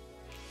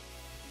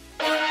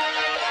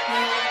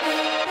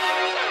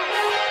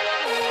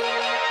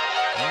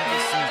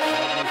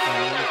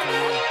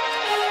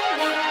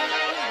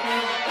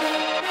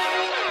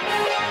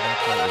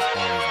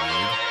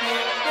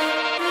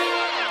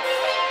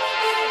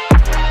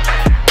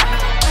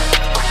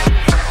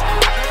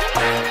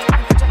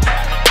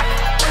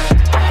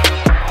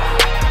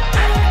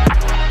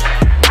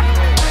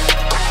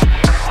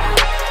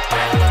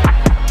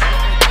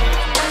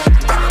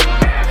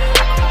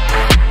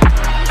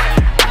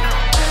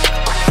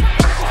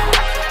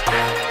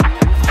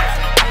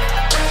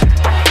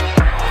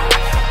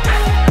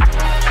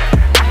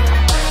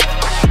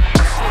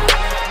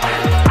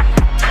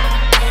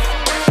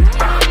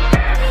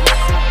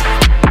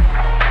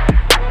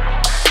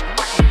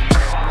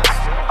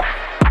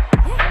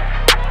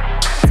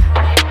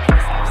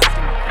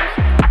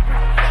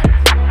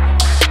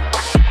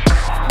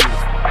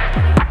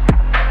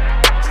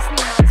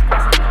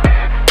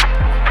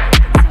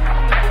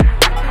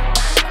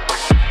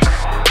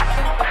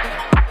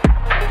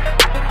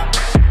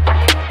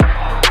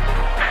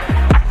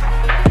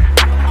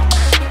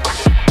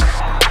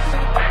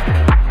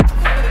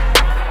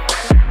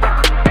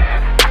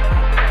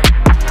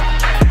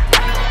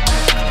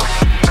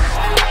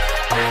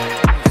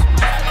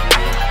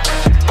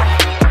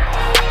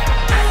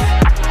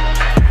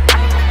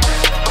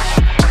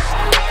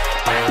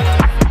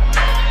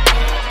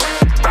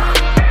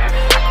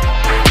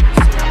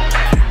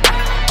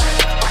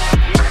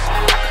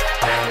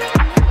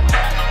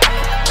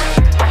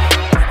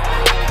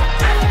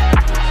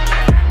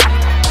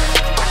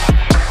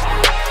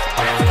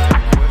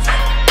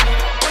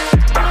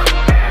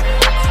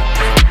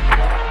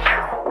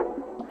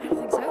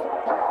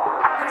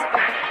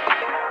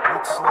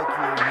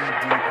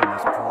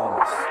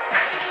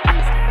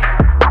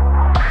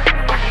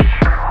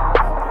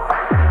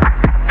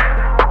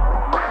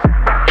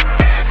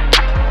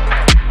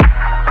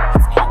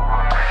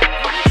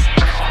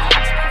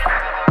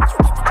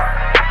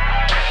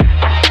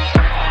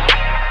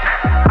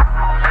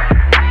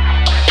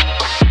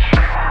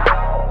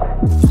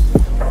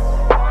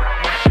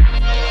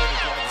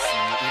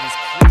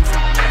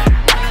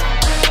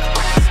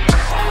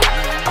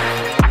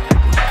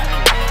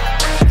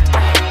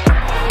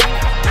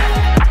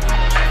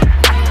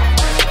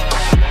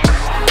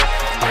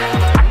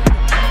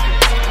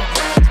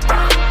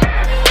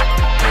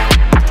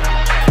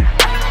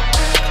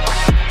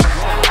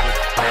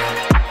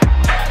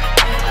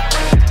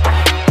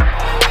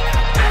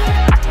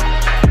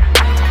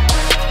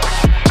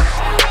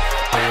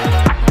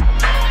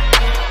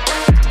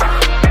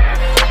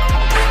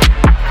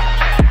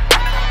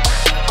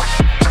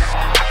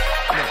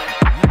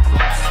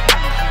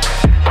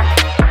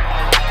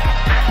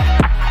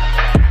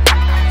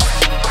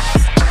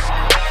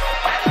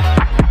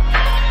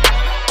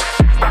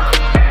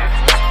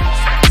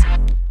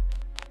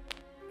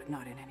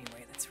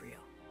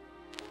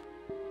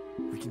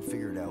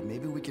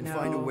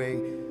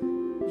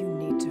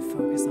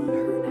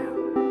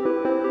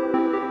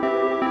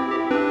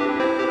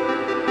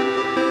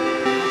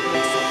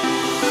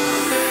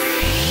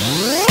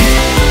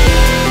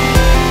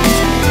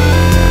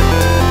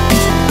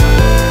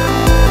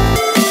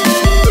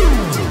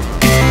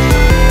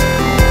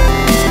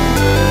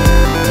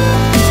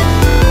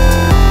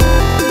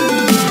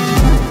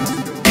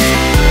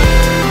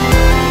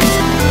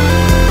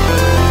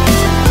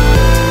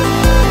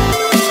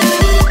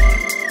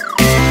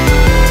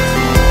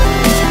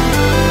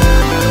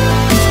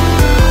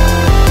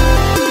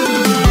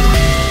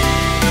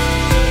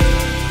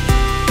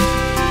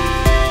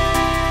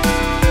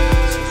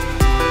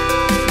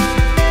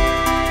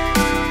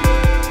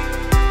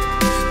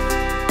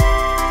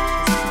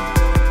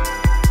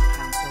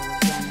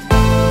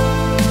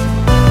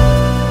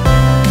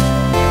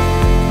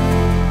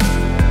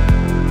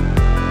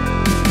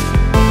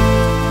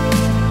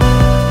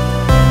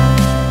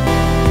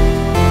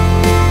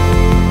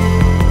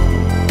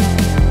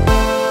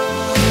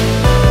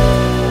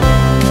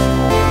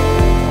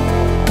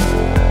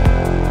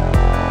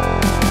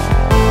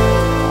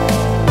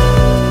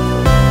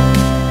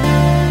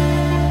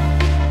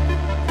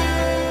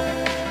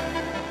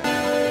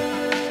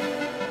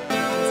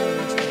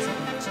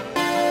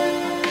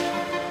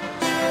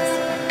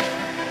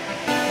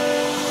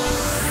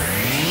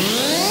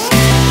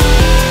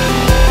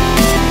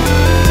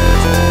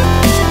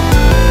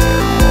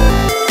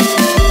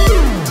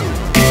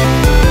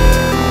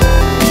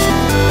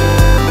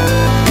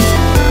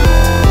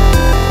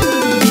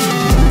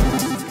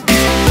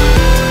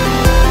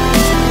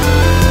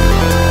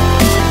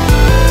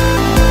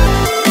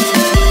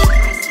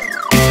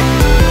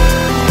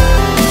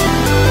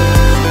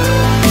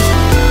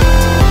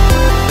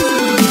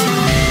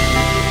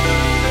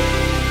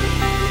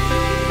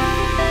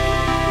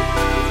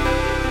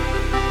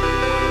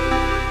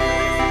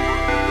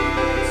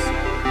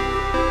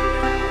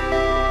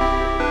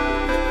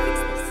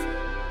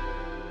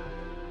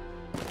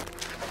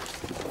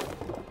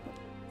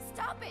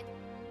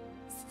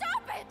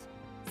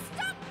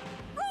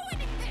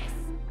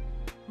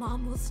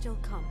 Mom will still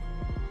come.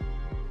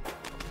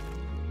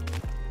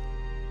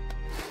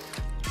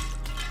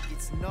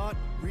 It's not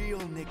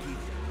real, Nikki.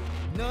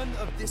 None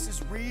of this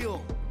is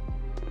real.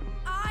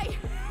 I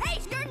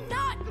hate you're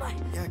not my...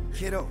 Yeah,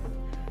 kiddo.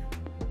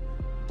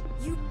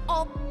 You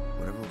all...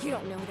 Whatever. You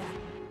don't know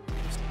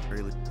that.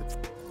 Really.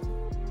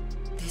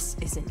 This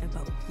isn't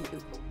about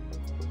you.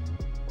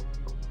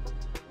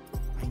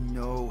 I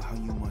know how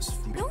you must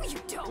feel. No, you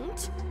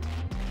don't.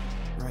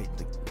 Right,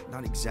 like,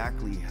 not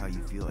exactly how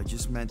you feel. I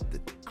just meant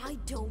that... I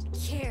don't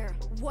care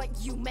what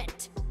you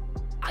meant.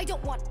 I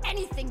don't want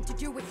anything to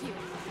do with you.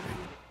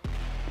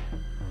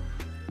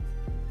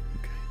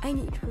 Okay. I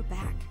need her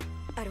back.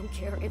 I don't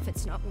care if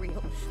it's not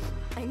real.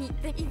 I need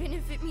them, even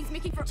if it means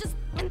making for just...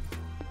 If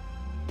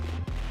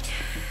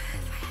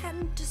I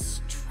hadn't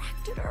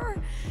distracted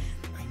her...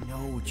 I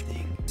know what you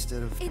think.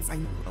 Instead of... It's... I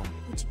know.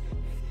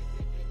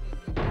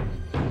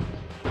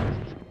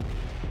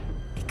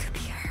 It could be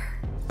her.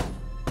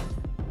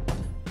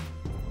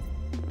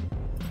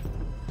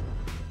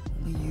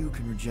 Only you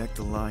can reject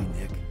a lie,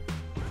 Nick.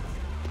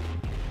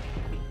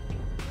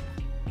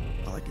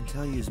 All I can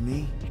tell you is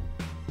me.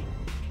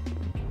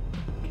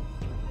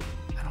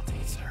 I don't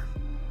think it's her.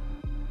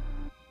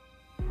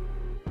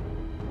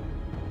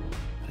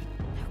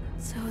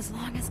 So as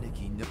long as...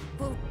 Nikki, no.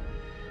 Well,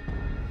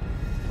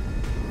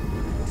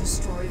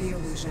 Destroy the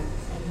illusion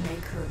and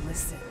make her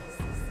listen.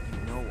 You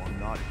know I'm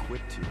not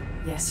equipped to.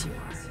 Yes, you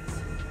are.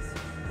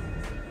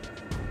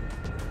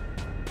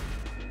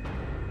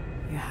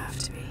 You have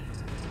to be.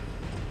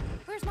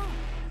 where's Mom?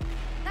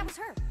 That was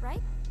her,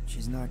 right?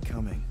 She's not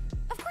coming.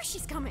 Of course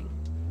she's coming.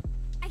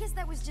 I guess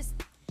that was just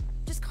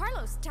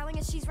Carlos telling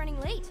us she's running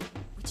late.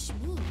 Which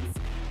means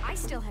I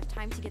still have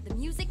time to get the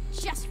music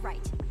just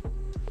right.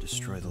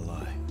 Destroy the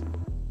lie.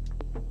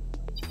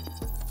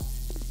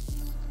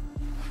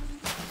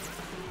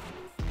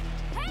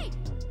 Hey!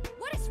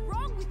 What is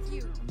wrong with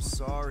you? I'm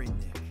sorry,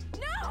 Nick.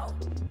 No!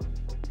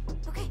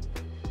 Okay,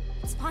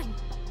 it's fine.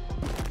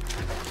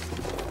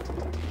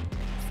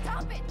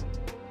 Stop it!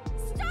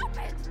 Stop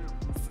it!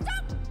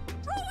 Stop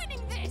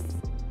ruining this!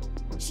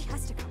 She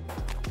has to come.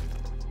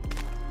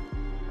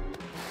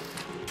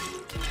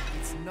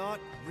 It's not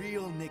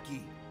real,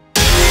 Nikki.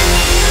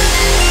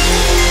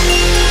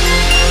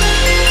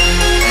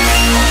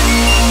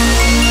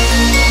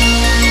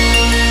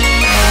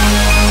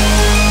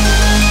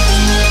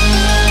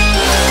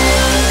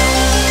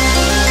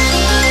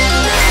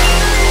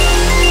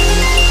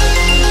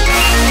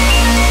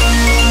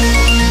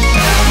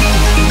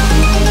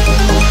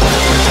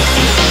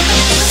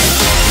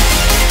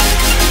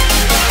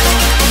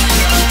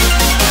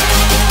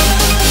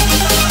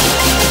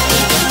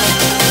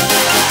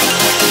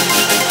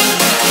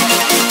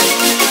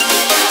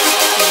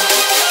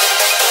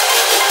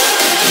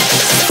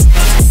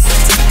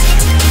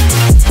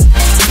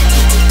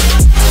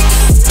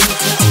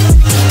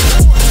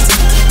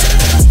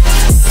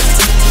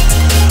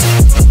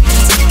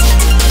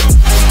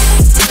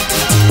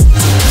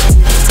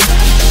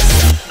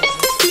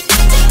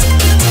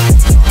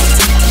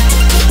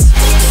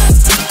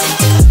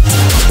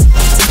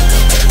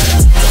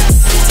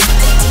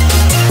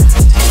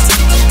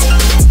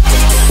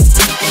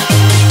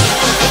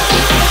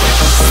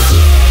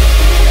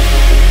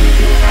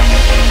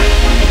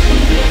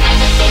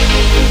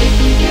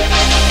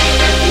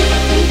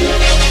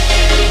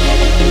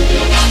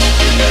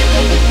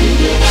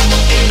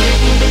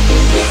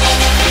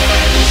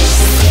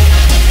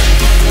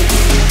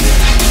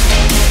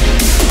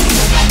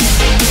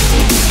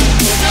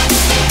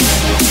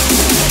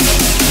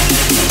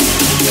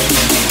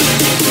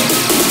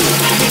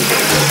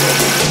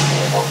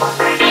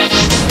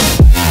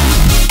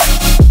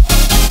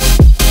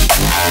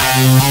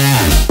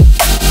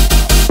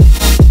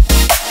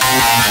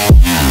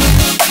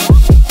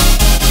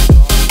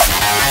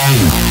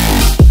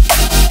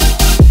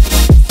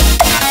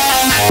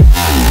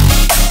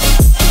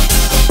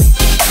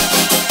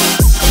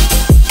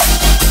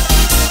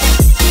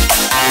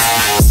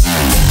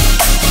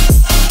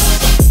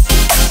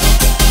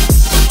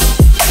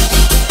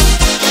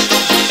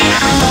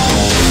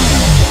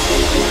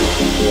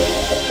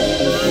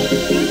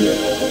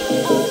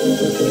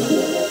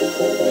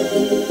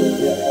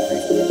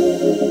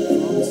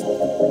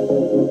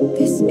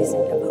 This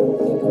isn't about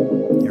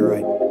you. You're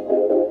right.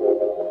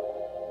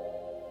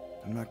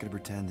 I'm not gonna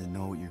pretend to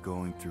know what you're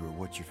going through or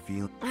what you're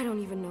feeling. I don't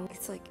even know.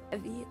 It's like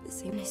heavy at the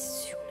same time.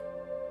 Soon.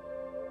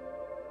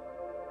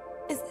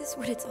 Is this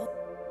what it's all?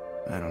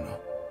 I don't know.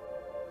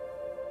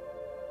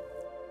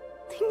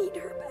 I need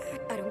her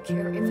back. I don't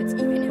care if it's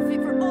even if it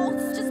were all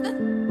just the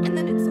and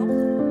then it's all.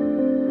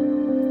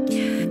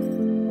 If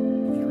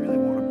you really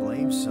want to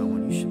blame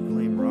someone, you should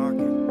blame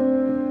Rocket.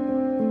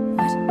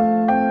 What?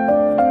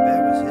 The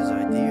bet was his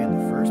idea in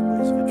the first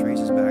place if it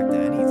traces back to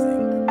anything.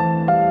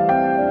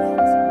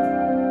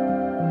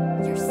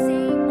 You're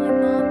saying my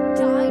mom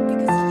died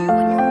because you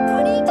and your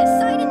buddy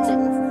decided to.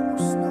 Of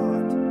course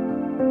not.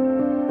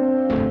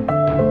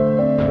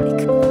 Only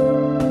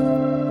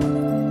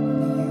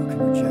you can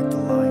reject a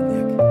lie,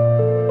 Nick.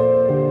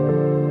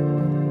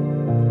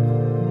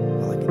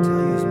 All I can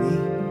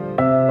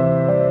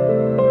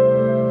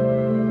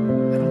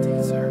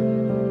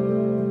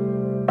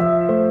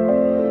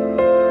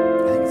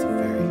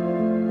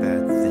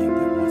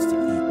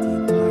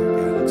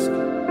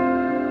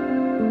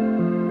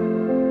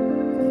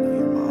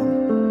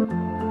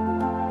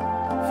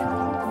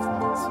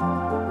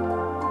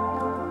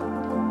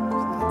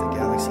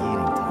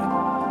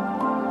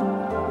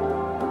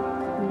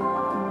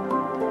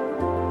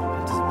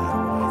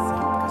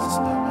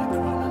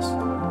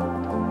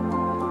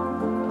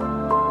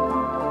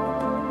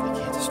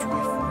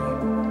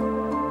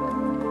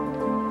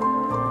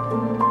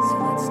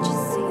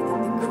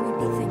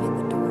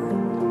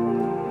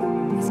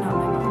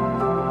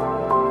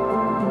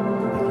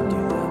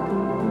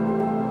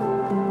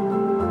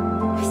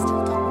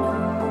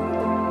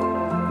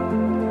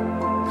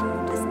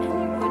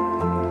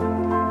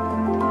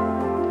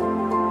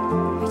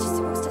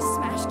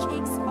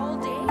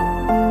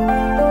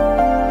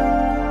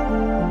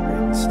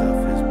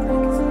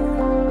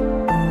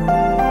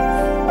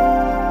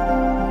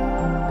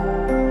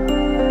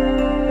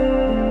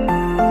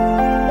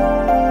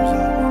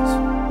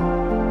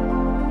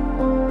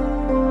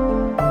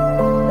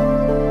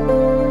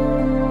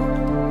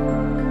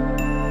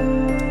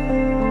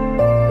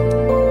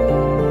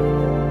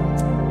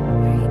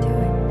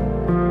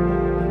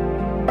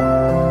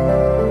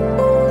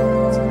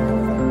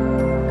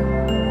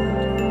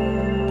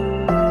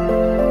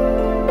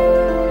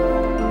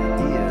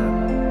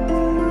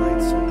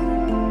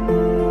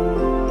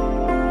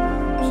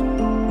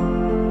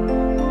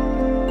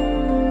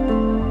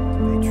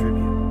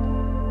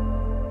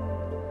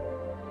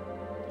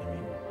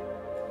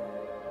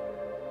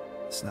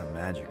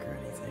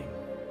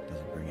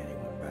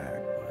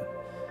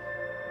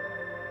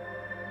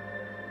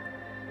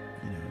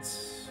You know,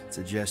 it's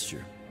a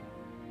gesture.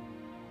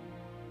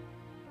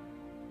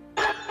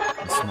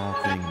 A small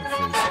thing in the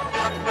face of a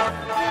very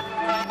bad thing.